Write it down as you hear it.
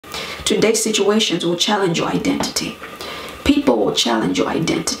Today's situations will challenge your identity. People will challenge your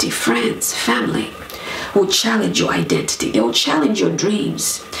identity. Friends, family will challenge your identity. They will challenge your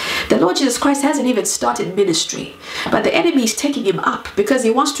dreams. The Lord Jesus Christ hasn't even started ministry, but the enemy is taking him up because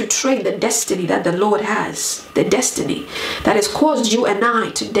he wants to trade the destiny that the Lord has, the destiny that has caused you and I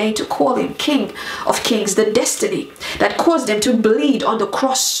today to call him King of Kings, the destiny that caused him to bleed on the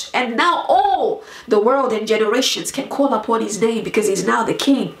cross. And now all the world and generations can call upon his name because he's now the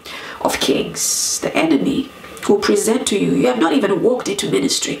King of Kings. The enemy will present to you. You have not even walked into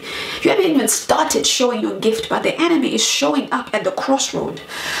ministry. You haven't even started showing your gift, but the enemy is showing up at the crossroad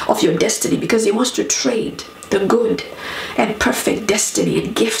of your destiny because he wants to trade the good and perfect destiny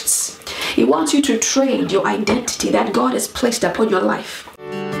and gifts. He wants you to trade your identity that God has placed upon your life.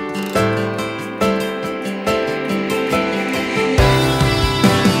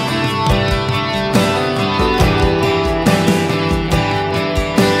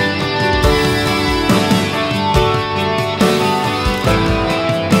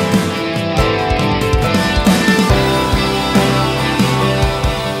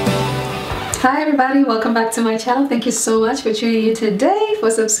 Hi everybody, welcome back to my channel. Thank you so much for tuning in today, for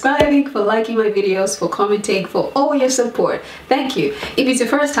subscribing, for liking my videos, for commenting, for all your support. Thank you. If it's your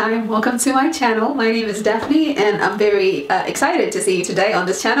first time, welcome to my channel. My name is Daphne and I'm very excited to see you today on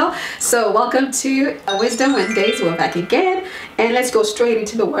this channel. So welcome to Wisdom Wednesdays. We're back again and let's go straight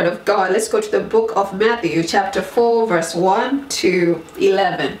into the Word of God. Let's go to the book of Matthew chapter 4 verse 1 to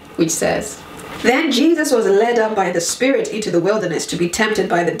 11, which says, "Then Jesus was led up by the Spirit into the wilderness to be tempted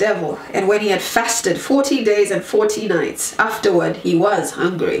by the devil. And when he had fasted 40 days and 40 nights, afterward he was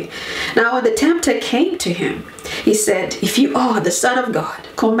hungry. Now when the tempter came to him, he said, 'If you are the Son of God,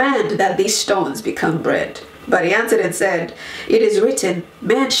 command that these stones become bread.' But he answered and said, 'It is written,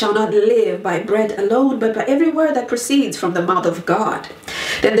 man shall not live by bread alone, but by every word that proceeds from the mouth of God.'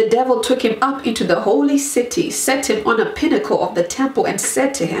 Then the devil took him up into the holy city, set him on a pinnacle of the temple, and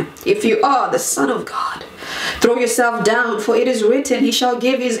said to him, 'If you are the Son of God, throw yourself down, for it is written, he shall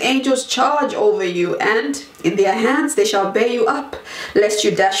give his angels charge over you, and in their hands they shall bear you up, lest you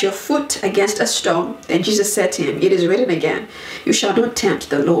dash your foot against a stone.' Then Jesus said to him, 'It is written again, you shall not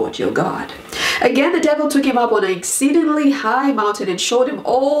tempt the Lord your God.' Again the devil took him up on an exceedingly high mountain and showed him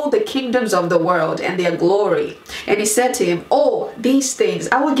all the kingdoms of the world and their glory. And he said to him, 'All these things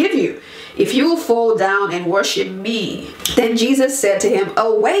I will give you, if you will fall down and worship me.' Then Jesus said to him,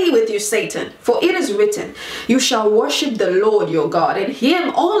 'Away with you, Satan, for it is written, you shall worship the Lord your God, and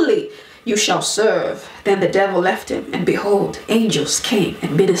him only you shall serve.' Then the devil left him, and behold, angels came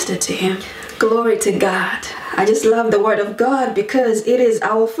and ministered to him." Glory to God. I just love the Word of God because it is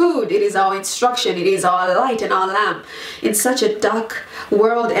our food, it is our instruction, it is our light and our lamp in such a dark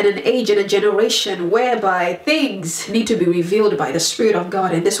world and an age and a generation whereby things need to be revealed by the Spirit of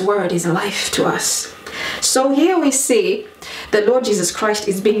God, and this Word is life to us. So here we see the Lord Jesus Christ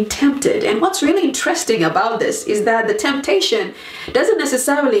is being tempted, and what's really interesting about this is that the temptation doesn't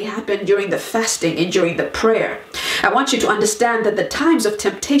necessarily happen during the fasting and during the prayer. I want you to understand that the times of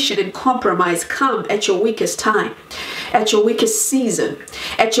temptation and compromise come at your weakest time, at your weakest season,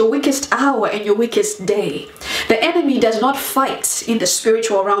 at your weakest hour and your weakest day. The enemy does not fight in the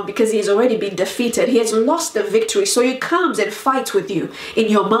spiritual realm because he has already been defeated. He has lost the victory. So he comes and fights with you in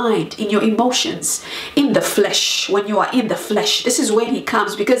your mind, in your emotions, in the flesh. When you are in the flesh, this is when he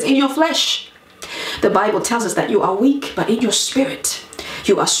comes, because in your flesh, the Bible tells us that you are weak, but in your spirit,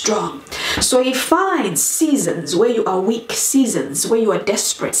 you are strong. So he finds seasons where you are weak, seasons where you are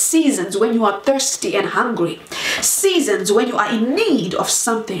desperate, seasons when you are thirsty and hungry, seasons when you are in need of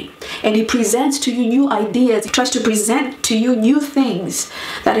something, and he presents to you new ideas. He tries to present to you new things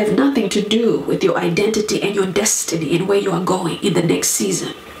that have nothing to do with your identity and your destiny and where you are going in the next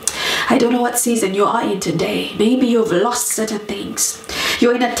season. I don't know what season you are in today. Maybe you've lost certain things.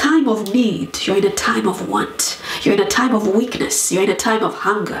 You're in a time of need. You're in a time of want. You're in a time of weakness. You're in a time of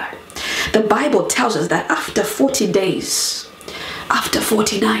hunger. The Bible tells us that after 40 days, after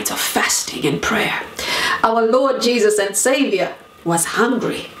 40 nights of fasting and prayer, our Lord Jesus and Savior was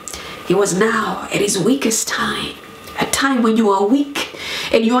hungry. He was now at his weakest time, a time when you are weak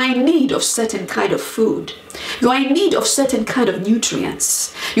and you are in need of certain kind of food. You are in need of certain kind of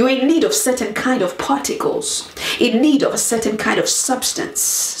nutrients. You are in need of certain kind of particles, in need of a certain kind of substance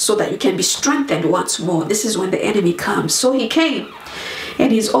so that you can be strengthened once more. This is when the enemy comes. So he came,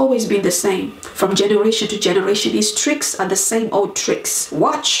 and he's always been the same from generation to generation. His tricks are the same old tricks.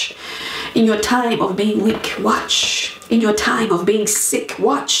 Watch in your time of being weak. Watch in your time of being sick.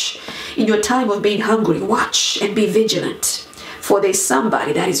 Watch in your time of being hungry. Watch and be vigilant. For there's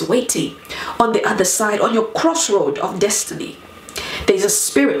somebody that is waiting on the other side, on your crossroad of destiny. There's a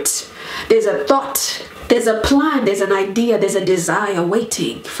spirit There's a thought, there's a plan, there's an idea, there's a desire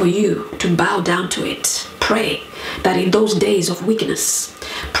waiting for you to bow down to it. Pray that in those days of weakness,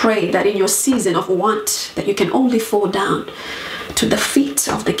 pray that in your season of want, that you can only fall down to the feet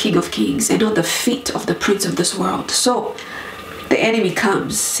of the King of Kings and not the feet of the Prince of this world. So the enemy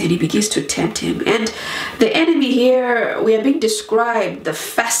comes and he begins to tempt him. And the enemy here, we are being described the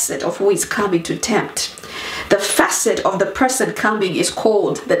facet of who is coming to tempt. The facet of the person coming is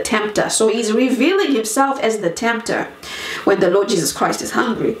called the tempter. So he's revealing himself as the tempter when the Lord Jesus Christ is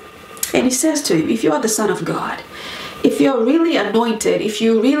hungry. And he says to him, if you are the Son of God, if you're really anointed, if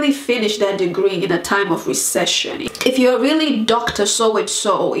you really finish that degree in a time of recession, if you're really Dr.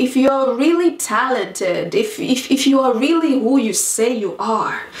 So-and-so, if you're really talented, if you are really who you say you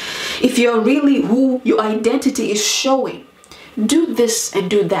are, if you're really who your identity is showing, do this and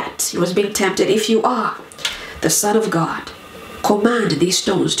do that. He was being tempted. If you are the Son of God, command these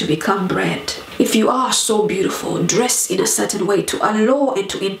stones to become bread. If you are so beautiful, dress in a certain way to allure and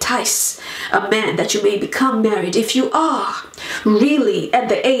to entice a man that you may become married. If you are really at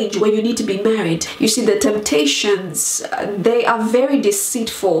the age where you need to be married, you see the temptations, they are very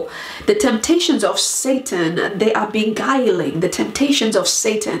deceitful. The temptations of Satan, they are beguiling. The temptations of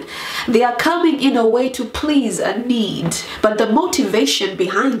Satan, they are coming in a way to please a need. But the motivation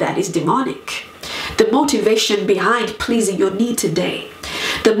behind that is demonic. The motivation behind pleasing your need today,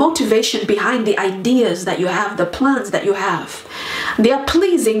 the motivation behind the ideas that you have, the plans that you have, they are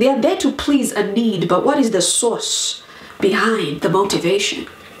pleasing, they are there to please a need. But what is the source behind the motivation?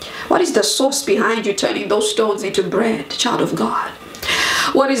 What is the source behind you turning those stones into bread, child of God?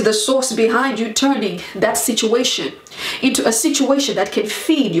 What is the source behind you turning that situation into a situation that can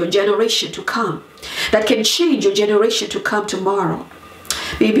feed your generation to come, that can change your generation to come tomorrow?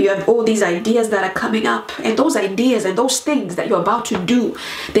 Maybe you have all these ideas that are coming up, and those ideas and those things that you're about to do,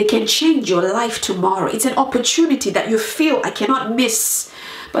 they can change your life tomorrow. It's an opportunity that you feel I cannot miss.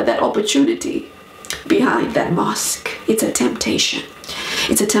 But that opportunity behind that mosque, it's a temptation.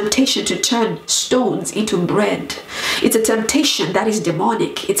 It's a temptation to turn stones into bread. It's a temptation that is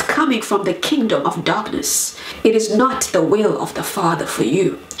demonic. It's coming from the kingdom of darkness. It is not the will of the Father for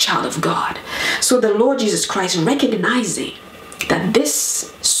you, child of God. So the Lord Jesus Christ, recognizing that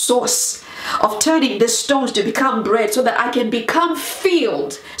this source of turning these stones to become bread so that I can become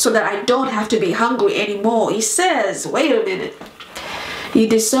filled, so that I don't have to be hungry anymore, he says, wait a minute. He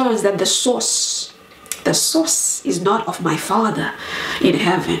discerns that the source is not of my Father in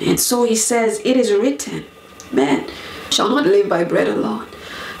heaven. And so he says, it is written, man shall not live by bread alone,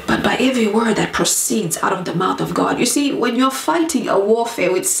 but by every word that proceeds out of the mouth of God. You see, when you're fighting a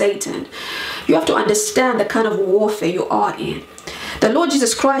warfare with Satan, you have to understand the kind of warfare you are in. The Lord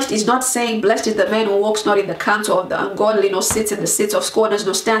Jesus Christ is not saying, blessed is the man who walks not in the counsel of the ungodly, nor sits in the seats of scorners,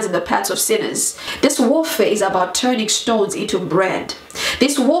 nor stands in the paths of sinners. This warfare is about turning stones into bread.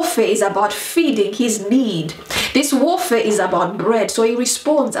 This warfare is about feeding his need. This warfare is about bread. So he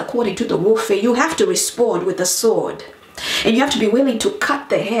responds according to the warfare. You have to respond with a sword. And you have to be willing to cut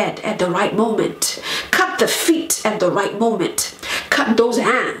the head at the right moment. Cut the feet at the right moment. Cut those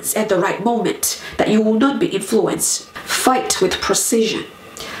hands at the right moment, that you will not be influenced. Fight with precision.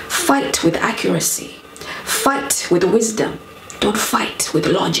 Fight with accuracy. Fight with wisdom. Don't fight with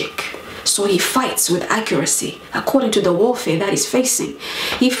logic. So he fights with accuracy according to the warfare that he's facing.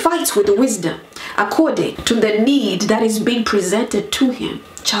 He fights with wisdom according to the need that is being presented to him,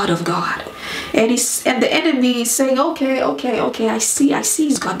 child of God. And the enemy is saying, okay, I see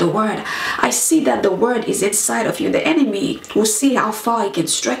he's got the word. I see that the word is inside of you. The enemy will see how far he can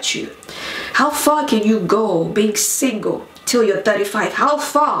stretch you. How far can you go being single till you're 35? How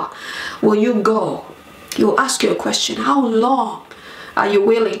far will you go? He will ask you a question. How long are you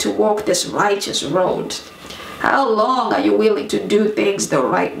willing to walk this righteous road? How long are you willing to do things the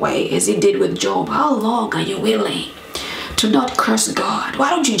right way, as he did with Job? How long are you willing to not curse God? Why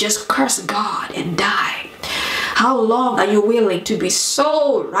don't you just curse God and die? How long are you willing to be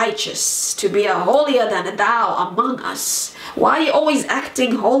so righteous, to be a holier than thou among us? Why are you always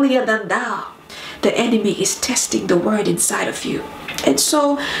acting holier than thou? The enemy is testing the word inside of you. And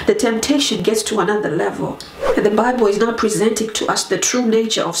so the temptation gets to another level. And the Bible is now presenting to us the true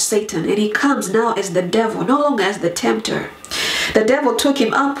nature of Satan. And he comes now as the devil, no longer as the tempter. The devil took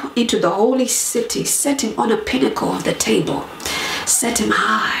him up into the holy city, set him on a pinnacle of the table, set him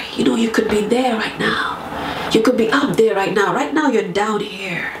high. You know, you could be there right now. You could be up there right now. Right now you're down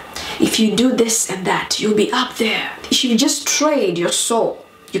here. If you do this and that, you'll be up there. If you just trade your soul,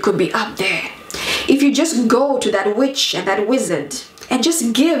 you could be up there. If you just go to that witch and that wizard and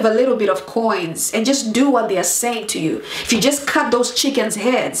just give a little bit of coins and just do what they are saying to you, if you just cut those chickens'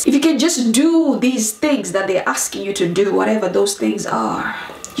 heads, if you can just do these things that they're asking you to do, whatever those things are,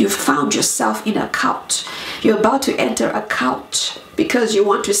 you've found yourself in a cult. You're about to enter a cult because you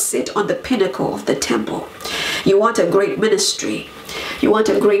want to sit on the pinnacle of the temple. You want a great ministry. You want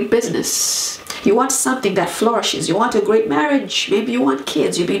a great business. You want something that flourishes. You want a great marriage. Maybe you want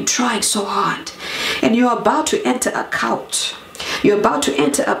kids. You've been trying so hard. And you're about to enter a cult. You're about to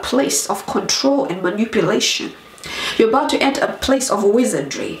enter a place of control and manipulation. You're about to enter a place of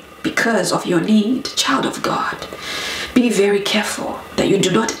wizardry because of your need. Child of God, be very careful that you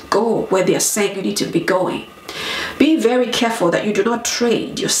do not go where they are saying you need to be going. Be very careful that you do not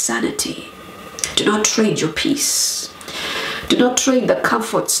trade your sanity. Do not trade your peace. Do not trade the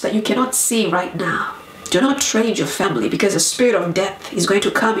comforts that you cannot see right now. Do not trade your family, because the spirit of death is going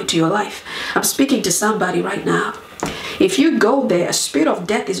to come into your life. I'm speaking to somebody right now. If you go there, a spirit of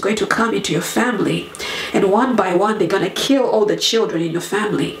death is going to come into your family, and one by one they're going to kill all the children in your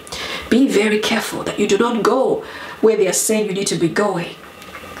family. Be very careful that you do not go where they are saying you need to be going.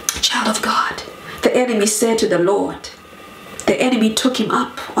 Child of God, the enemy said to the Lord, the enemy took him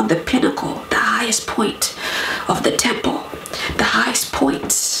up on the pinnacle, the highest point of the temple, the highest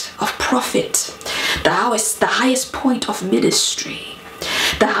point of profit, the highest point of ministry,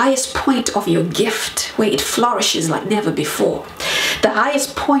 the highest point of your gift where it flourishes like never before, the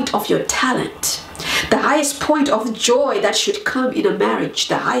highest point of your talent, the highest point of joy that should come in a marriage,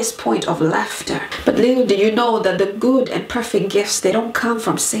 the highest point of laughter. But little do you know that the good and perfect gifts, they don't come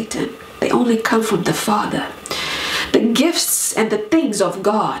from Satan. They only come from the Father. The gifts and the things of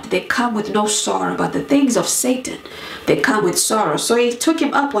God, they come with no sorrow, but the things of Satan, they come with sorrow. So he took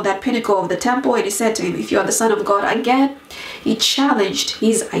him up on that pinnacle of the temple and he said to him, if you are the Son of God, again, he challenged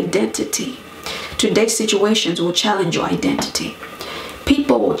his identity. Today's situations will challenge your identity.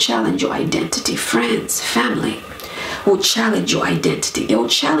 People will challenge your identity. Friends, family will challenge your identity. They will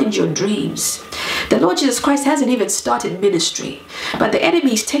challenge your dreams. The Lord Jesus Christ hasn't even started ministry, but the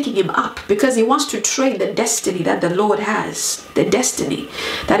enemy is taking him up because he wants to trade the destiny that the Lord has, the destiny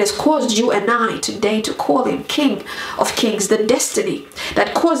that has caused you and I today to call him King of Kings, the destiny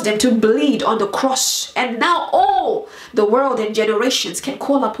that caused them to bleed on the cross, and now all the world and generations can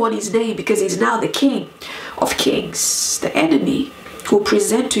call upon his name because he's now the King of Kings. The enemy will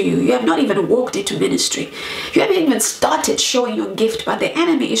present to you, you have not even walked into ministry, you haven't even started showing your gift, but the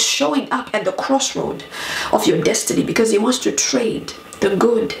enemy is showing up at the crossroad of your destiny because he wants to trade the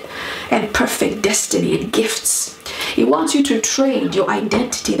good and perfect destiny and gifts. He wants you to trade your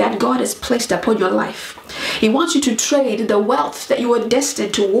identity that God has placed upon your life. He wants you to trade the wealth that you were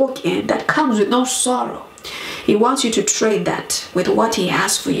destined to walk in that comes with no sorrow. He wants you to trade that with what he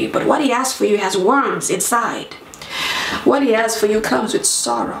has for you, but what he has for you has worms inside. What he has for you comes with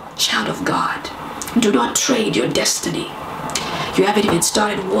sorrow. Child of God, do not trade your destiny. You haven't even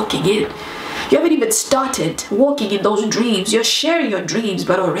started walking in. You haven't even started walking in those dreams. You're sharing your dreams,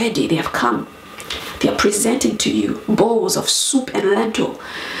 but already they have come. They are presenting to you bowls of soup and lentil.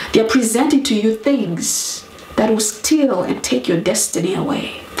 They are presenting to you things that will steal and take your destiny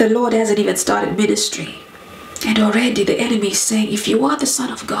away. The Lord hasn't even started ministry, and already the enemy is saying, if you are the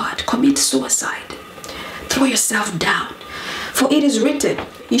Son of God, commit suicide. Throw yourself down. For it is written,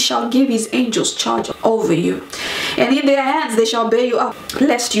 he shall give his angels charge over you, and in their hands they shall bear you up,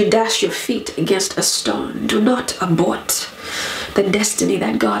 lest you dash your feet against a stone. Do not abort the destiny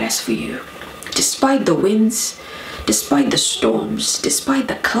that God has for you. Despite the winds, despite the storms, despite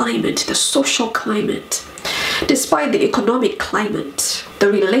the climate, the social climate, despite the economic climate, the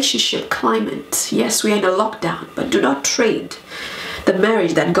relationship climate. Yes, we are in a lockdown, but do not trade the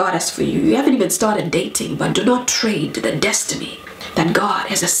marriage that God has for you. You haven't even started dating, but do not trade the destiny that God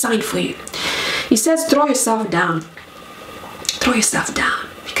has assigned for you. He says, throw yourself down. Throw yourself down,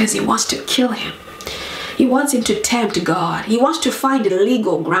 because he wants to kill him. He wants him to tempt God. He wants to find a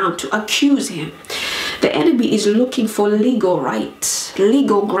legal ground to accuse him. The enemy is looking for legal rights,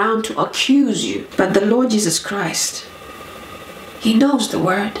 legal ground to accuse you. But the Lord Jesus Christ, he knows the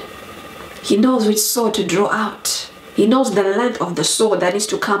word. He knows which sword to draw out. He knows the length of the sword that needs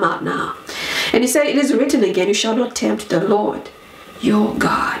to come out now. And he said, it is written again, you shall not tempt the Lord, your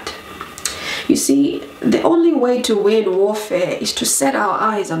God. You see, the only way to win warfare is to set our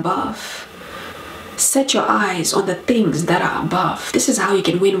eyes above. Set your eyes on the things that are above. This is how you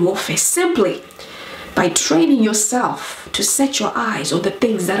can win warfare. Simply by training yourself to set your eyes on the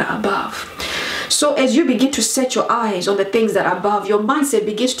things that are above. So as you begin to set your eyes on the things that are above, your mindset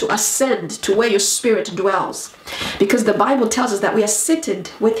begins to ascend to where your spirit dwells. Because the Bible tells us that we are seated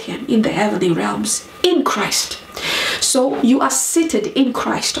with him in the heavenly realms in Christ. So you are seated in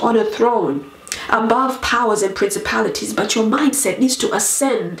Christ on a throne above powers and principalities, but your mindset needs to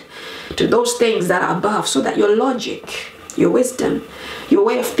ascend to those things that are above, so that your logic, your wisdom, your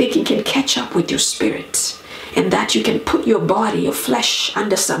way of thinking can catch up with your spirit, and that you can put your body, your flesh,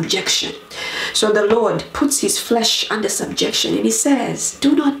 under subjection. So the Lord puts his flesh under subjection, and he says,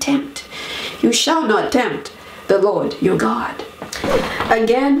 do not tempt. You shall not tempt the Lord your God.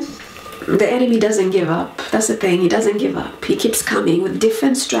 Again, the enemy doesn't give up. That's the thing. He doesn't give up. He keeps coming with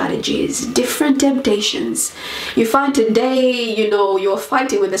different strategies, different temptations. You find today, you know, you're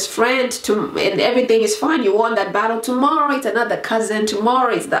fighting with this friend and everything is fine. You won that battle. Tomorrow it's another cousin.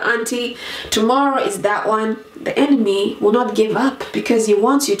 Tomorrow it's the auntie. Tomorrow is that one. The enemy will not give up, because he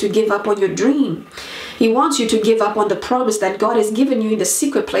wants you to give up on your dream. He wants you to give up on the promise that God has given you in the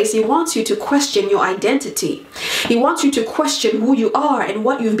secret place. He wants you to question your identity. He wants you to question who you are and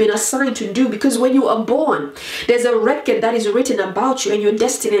what you've been assigned to do, because when you are born, there's a record that is written about you and your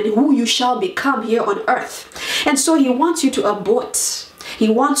destiny and who you shall become here on earth. And so he wants you to abort. He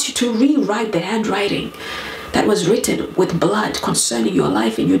wants you to rewrite the handwriting that was written with blood concerning your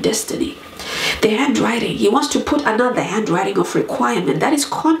life and your destiny. The handwriting, he wants to put another handwriting of requirement that is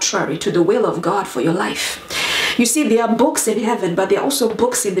contrary to the will of God for your life. You see, there are books in heaven, but there are also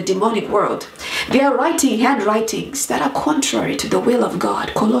books in the demonic world. They are writing handwritings that are contrary to the will of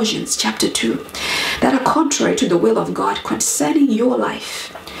God. Colossians chapter 2. That are contrary to the will of God concerning your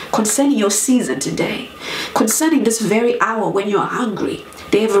life, concerning your season today, concerning this very hour when you're hungry.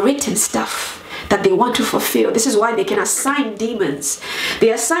 They have written stuff that they want to fulfill. This is why they can assign demons. They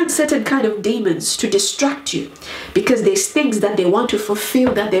assign certain kind of demons to distract you, because there's things that they want to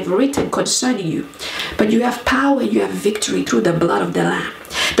fulfill that they've written concerning you. But you have power and you have victory through the blood of the Lamb.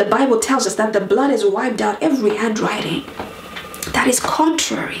 The Bible tells us that the blood has wiped out every handwriting that is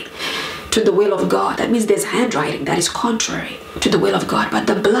contrary to the will of God. That means there's handwriting that is contrary to the will of God, but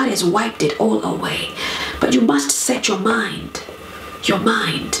the blood has wiped it all away. But you must set your mind,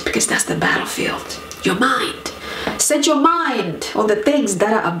 because that's the battlefield. Your mind. Set your mind on the things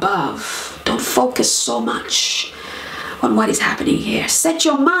that are above. Don't focus so much on what is happening here. Set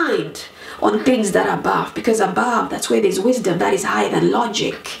your mind on things that are above, because above, that's where there's wisdom that is higher than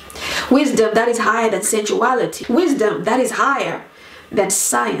logic. Wisdom that is higher than sensuality. Wisdom that is higher than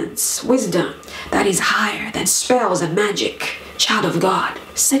science. Wisdom that is higher than spells and magic. Child of God,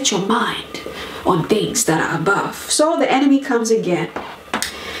 set your mind on things that are above. So the enemy comes again.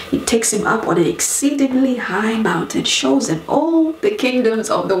 He takes him up on an exceedingly high mountain, shows him all the kingdoms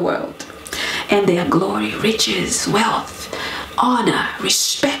of the world and their glory, riches, wealth, honor,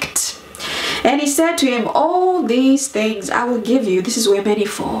 respect. And he said to him, all these things I will give you. This is where many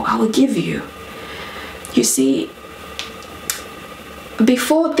fall. I will give you. You see,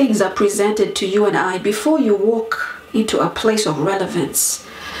 before things are presented to you and I, before you walk into a place of relevance,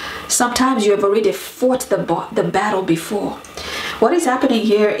 sometimes you have already fought the battle before. What is happening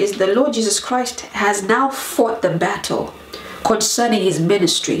here is the Lord Jesus Christ has now fought the battle concerning his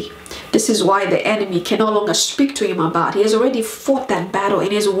ministry. This is why the enemy can no longer speak to him about. He has already fought that battle and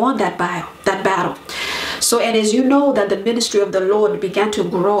he has won that battle. So, and as you know, that the ministry of the Lord began to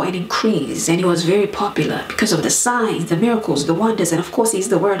grow and increase, and he was very popular because of the signs, the miracles, the wonders, and of course he's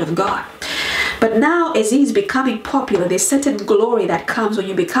the Word of God. But now, as he's becoming popular, there's certain glory that comes when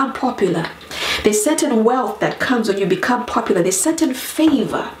you become popular. There's certain wealth that comes when you become popular. There's certain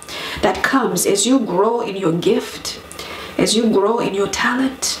favor that comes as you grow in your gift, as you grow in your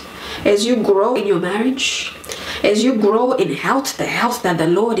talent, as you grow in your marriage, as you grow in health, the health that the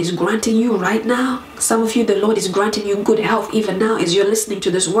Lord is granting you right now. Some of you, the Lord is granting you good health even now as you're listening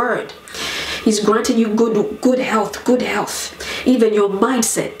to this word. He's granting you good health, even your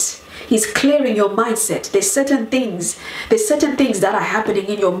mindset. He's clearing your mindset. There's certain things that are happening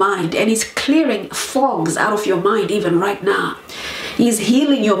in your mind, and he's clearing fogs out of your mind even right now. He's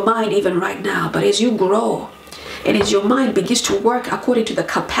healing your mind even right now. But as you grow, and as your mind begins to work according to the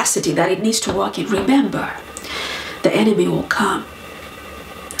capacity that it needs to work in, remember, the enemy will come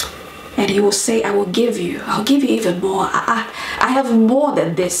and he will say, I'll give you even more. I have more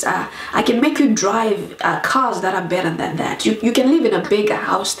than this. I can make you drive cars that are better than that. You can live in a bigger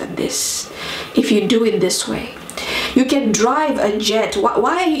house than this if you do it this way. You can drive a jet.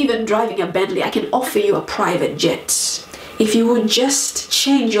 Why are you even driving a Bentley? I can offer you a private jet if you would just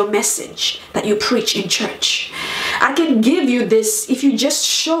change your message that you preach in church. I can give you this if you just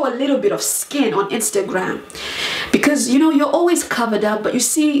show a little bit of skin on Instagram. Because, you know, you're always covered up. But you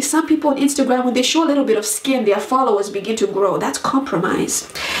see, some people on Instagram, when they show a little bit of skin, their followers begin to grow. That's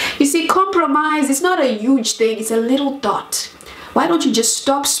compromise. You see, compromise is not a huge thing. It's a little thought Why don't you just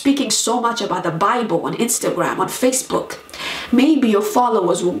stop speaking so much about the Bible on Instagram, on Facebook? Maybe your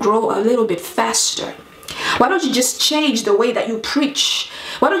followers will grow a little bit faster. Why don't you just change the way that you preach?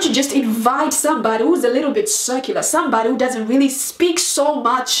 Why don't you just invite somebody who's a little bit circular, somebody who doesn't really speak so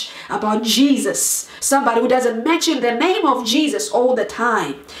much about Jesus, somebody who doesn't mention the name of Jesus all the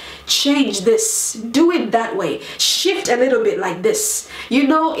time? Change this. Do it that way. Shift a little bit like this. You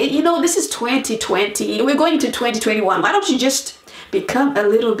know, this is 2020. We're going to 2021. Why don't you just become a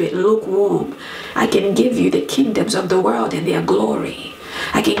little bit lukewarm? I can give you the kingdoms of the world and their glory.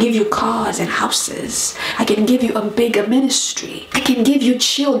 I can give you cars and houses. I can give you a bigger ministry. I can give you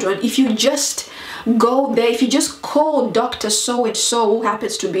children if you just go there. If you just call Dr. So-and-so who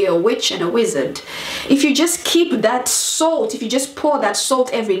happens to be a witch and a wizard. If you just keep that salt, if you just pour that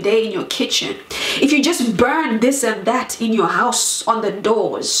salt every day in your kitchen. If you just burn this and that in your house on the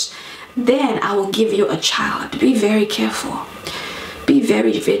doors, then I will give you a child. Be very careful. Be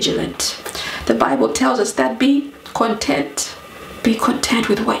very vigilant. The Bible tells us that be content. Be content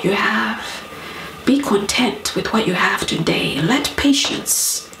with what you have. Be content with what you have today. Let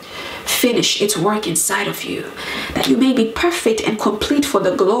patience finish its work inside of you, that you may be perfect and complete for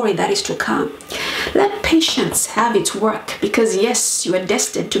the glory that is to come. Let patience have its work, because yes, you are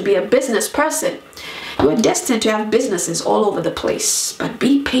destined to be a business person. You are destined to have businesses all over the place, but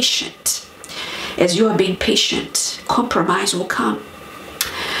be patient. As you are being patient, compromise will come.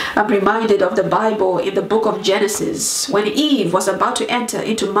 I'm reminded of the Bible in the book of Genesis, when Eve was about to enter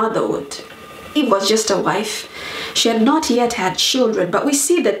into motherhood. Eve was just a wife. She had not yet had children, but we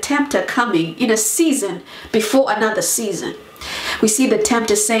see the tempter coming in a season before another season. We see the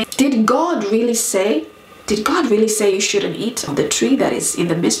tempter saying, did God really say you shouldn't eat of the tree that is in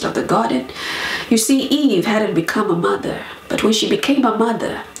the midst of the garden? You see, Eve hadn't become a mother, but when she became a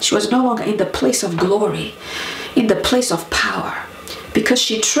mother, she was no longer in the place of glory, in the place of power, because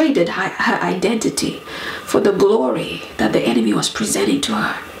she traded her identity for the glory that the enemy was presenting to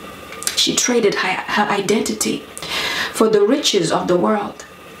her. She traded her identity for the riches of the world.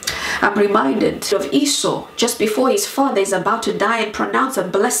 I'm reminded of Esau just before his father is about to die and pronounce a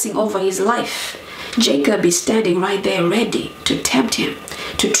blessing over his life. Jacob is standing right there ready to tempt him,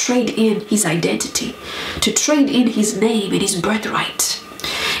 to trade in his identity, to trade in his name and his birthright.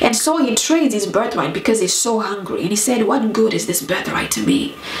 And so he trades his birthright because he's so hungry. And he said, what good is this birthright to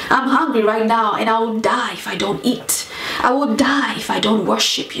me? I'm hungry right now and I will die if I don't eat. I will die if I don't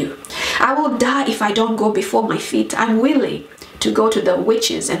worship you. I will die if I don't go before my feet. I'm willing to go to the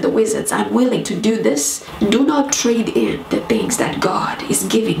witches and the wizards. I'm willing to do this. Do not trade in the things that God is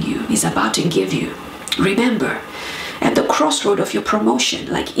giving you, is about to give you. Remember, at the crossroad of your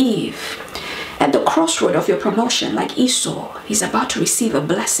promotion, like Eve, at the crossroad of your promotion, like Esau, he's about to receive a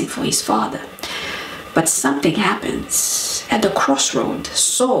blessing for his father. But something happens. At the crossroad,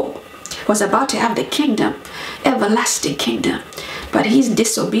 Saul was about to have the kingdom, everlasting kingdom, but his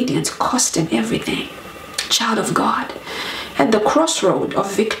disobedience cost him everything. Child of God, at the crossroad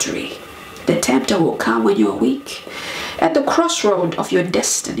of victory, the tempter will come when you're weak. At the crossroad of your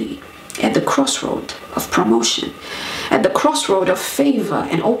destiny, at the crossroad of promotion, at the crossroad of favor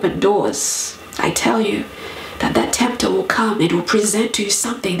and open doors, I tell you that tempter will come and will present to you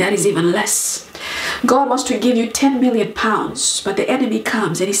something that is even less. God wants to give you 10 million pounds, but the enemy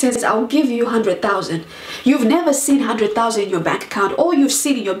comes and he says, I'll give you 100,000. You've never seen 100,000 in your bank account. All you've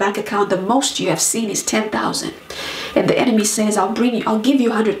seen in your bank account, the most you have seen is 10,000. And the enemy says, I'll give you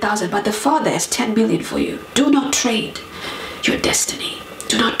 100,000, but the Father has 10 million for you. Do not trade your destiny.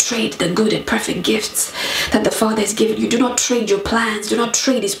 Do not trade the good and perfect gifts that the Father has given you. Do not trade your plans. Do not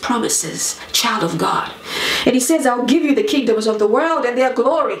trade his promises, child of God. And he says, I'll give you the kingdoms of the world and their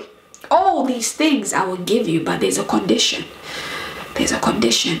glory. All these things I will give you, but there's a condition. There's a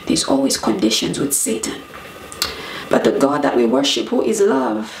condition. There's always conditions with Satan. But the God that we worship, who is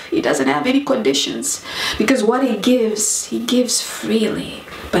love, he doesn't have any conditions, because what he gives freely.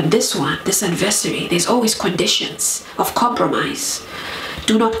 But this one, this adversary, there's always conditions of compromise.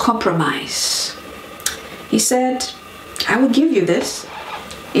 Do not compromise. He said, I will give you this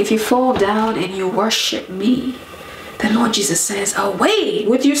if you fall down and you worship me. The Lord Jesus says, away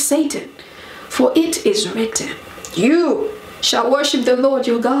with you, Satan, for it is written, you shall worship the Lord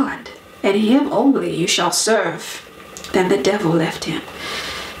your God, and him only you shall serve. Then the devil left him.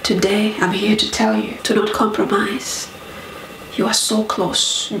 Today, I'm here to tell you, do not compromise. You are so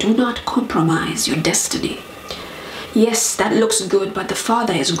close. Do not compromise your destiny. Yes, that looks good, but the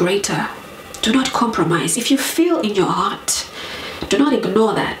Father is greater. Do not compromise. If you feel in your heart, do not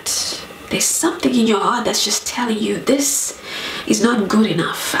ignore that. There's something in your heart that's just telling you this is not good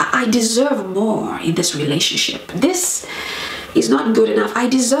enough. I deserve more in this relationship. This is not good enough. I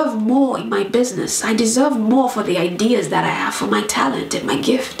deserve more in my business. I deserve more for the ideas that I have, for my talent and my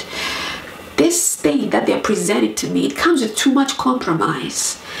gift. This thing that they're presenting to me, it comes with too much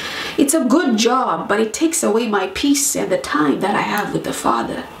compromise. It's a good job, but it takes away my peace and the time that I have with the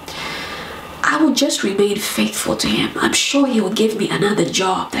Father. I will just remain faithful to Him. I'm sure He will give me another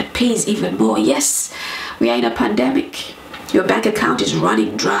job that pays even more. Yes, we are in a pandemic. Your bank account is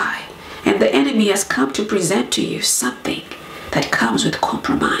running dry, and the enemy has come to present to you something that comes with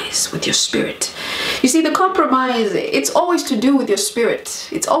compromise with your spirit. You see, the compromise, it's always to do with your spirit.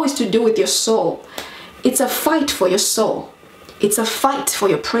 It's always to do with your soul. It's a fight for your soul. It's a fight for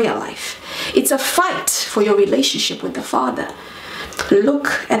your prayer life. It's a fight for your relationship with the Father.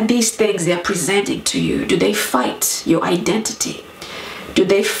 Look at these things they're presenting to you. Do they fight your identity? Do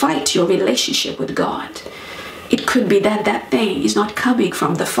they fight your relationship with God? It could be that that thing is not coming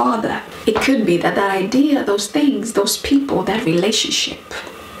from the Father. It could be that that idea, those things, those people, that relationship,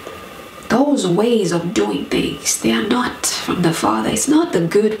 those ways of doing things, they are not from the Father. It's not the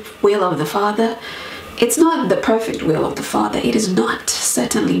good will of the Father. It's not the perfect will of the Father. It is not,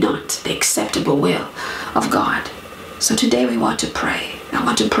 certainly not, the acceptable will of God. So today we want to pray. I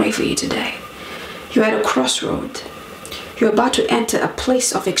want to pray for you today. You're at a crossroad. You're about to enter a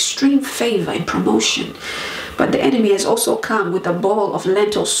place of extreme favor and promotion. But the enemy has also come with a bowl of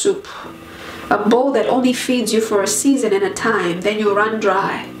lentil soup. A bowl that only feeds you for a season and a time. Then you run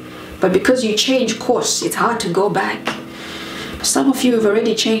dry. But because you change course, it's hard to go back. Some of you have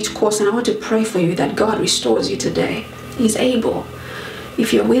already changed course, and I want to pray for you that God restores you today. He's able.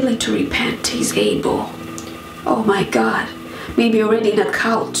 If you're willing to repent, He's able. Oh my God. Maybe you're already in a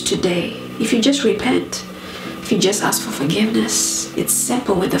cult today. If you just repent, if you just ask for forgiveness, it's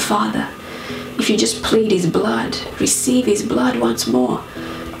simple with the Father. If you just plead His blood, receive His blood once more,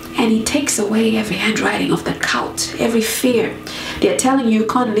 and He takes away every handwriting of the cult, every fear. They're telling you, you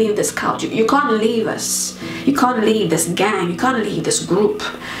can't leave this cult. You can't leave us. You can't leave this gang. You can't leave this group.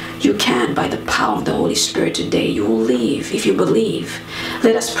 You can by the power of the Holy Spirit today. You will leave if you believe.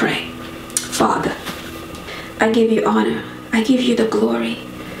 Let us pray. Father, I give you honor. I give you the glory.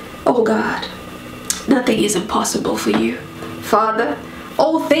 Oh God, nothing is impossible for you. Father,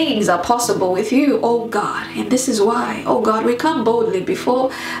 all things are possible with you, oh God. And this is why, oh God, we come boldly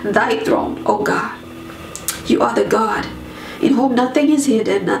before thy throne, oh God. You are the God in whom nothing is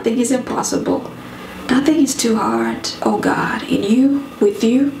hidden, nothing is impossible. Nothing is too hard, oh God. In you, with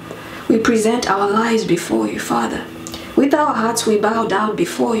you, we present our lives before you, Father. With our hearts we bow down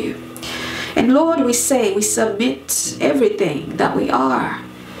before you. And Lord, we say, we submit everything that we are,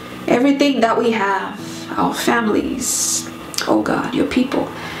 everything that we have, our families, oh God, your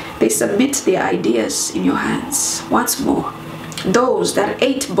people, they submit their ideas in your hands once more. Those that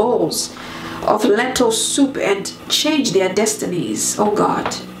ate bowls of lentil soup and changed their destinies, oh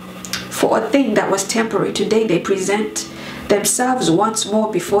God, for a thing that was temporary, today they present themselves once more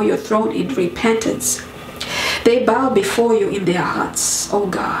before your throne in repentance. They bow before you in their hearts, oh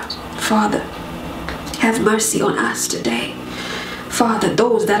God. Father, have mercy on us today. Father,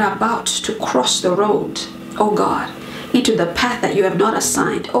 those that are about to cross the road, oh God, into the path that you have not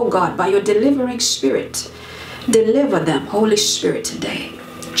assigned, oh God, by your delivering Spirit, deliver them, Holy Spirit, today.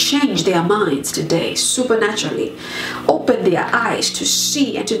 Change their minds today, supernaturally. Open their eyes to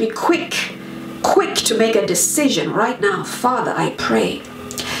see and to be quick to make a decision right now. Father, I pray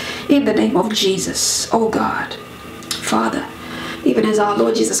in the name of Jesus, oh God. Father, even as our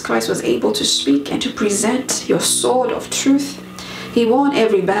Lord Jesus Christ was able to speak and to present your sword of truth, He won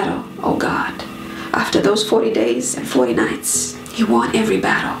every battle, oh God. After those 40 days and 40 nights, He won every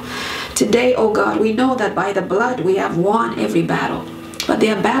battle. Today, oh God, we know that by the blood we have won every battle. But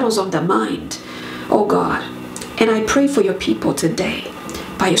there are battles of the mind, oh God. And I pray for your people today.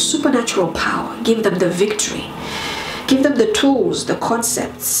 By your supernatural power, give them the victory. Give them the tools, the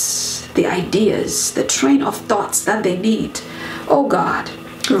concepts, the ideas, the train of thoughts that they need. Oh God,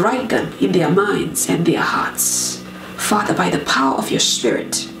 write them in their minds and their hearts. Father, by the power of your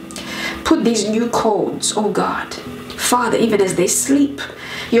Spirit, put these new codes, oh God. Father, even as they sleep,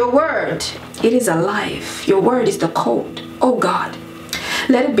 your word, it is alive. Your word is the code, oh God.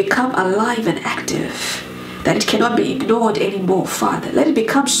 Let it become alive and active, that it cannot be ignored anymore, Father. Let it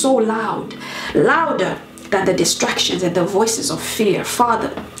become so loud, louder than the distractions and the voices of fear.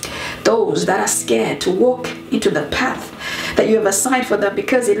 Father, those that are scared to walk into the path that you have assigned for them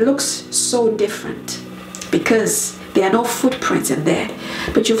because it looks so different, because there are no footprints in there,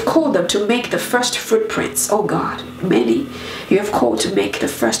 but you've called them to make the first footprints, oh God. Many you have called to make the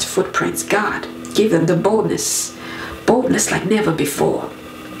first footprints. God, give them the boldness like never before.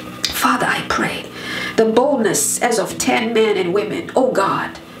 Father, I pray the boldness as of 10 men and women. Oh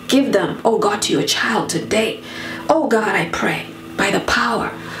God, give them, oh God, to your child today. Oh God, I pray by the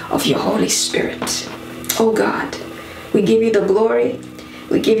power of your Holy Spirit. Oh God, we give you the glory.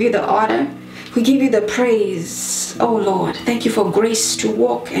 We give you the honor. We give you the praise. Oh Lord, thank you for grace to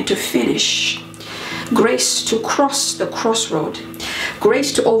walk and to finish. Grace to cross the crossroad.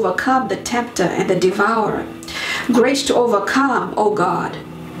 Grace to overcome the tempter and the devourer. Grace to overcome, oh God,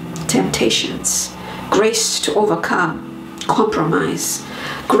 temptations. Grace to overcome compromise.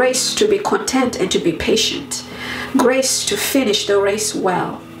 Grace to be content and to be patient. Grace to finish the race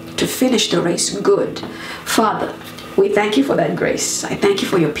well, to finish the race good. Father, we thank you for that grace. I thank you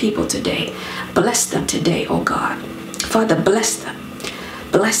for your people today. Bless them today, oh God. Father, bless them.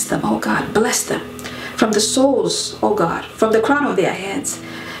 Bless them, oh God. Bless them. From the soles, oh God, from the crown of their heads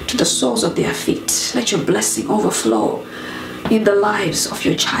to the soles of their feet. Let your blessing overflow in the lives of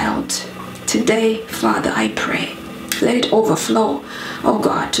your child. Today, Father, I pray. Let it overflow, oh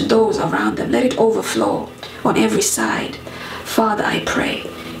God, to those around them. Let it overflow on every side. Father, I pray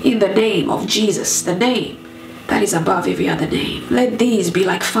in the name of Jesus, the name that is above every other name. Let these be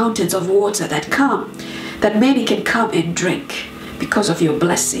like fountains of water that come, that many can come and drink because of your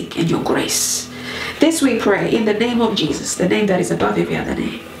blessing and your grace. This we pray in the name of Jesus, the name that is above every other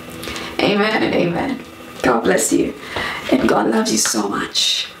name. Amen and amen. God bless you. And God loves you so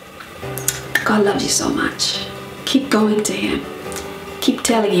much. God loves you so much. Keep going to him. Keep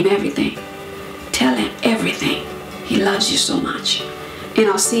telling him everything. Tell him everything. He loves you so much. And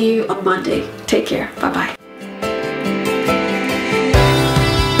I'll see you on Monday. Take care. Bye-bye.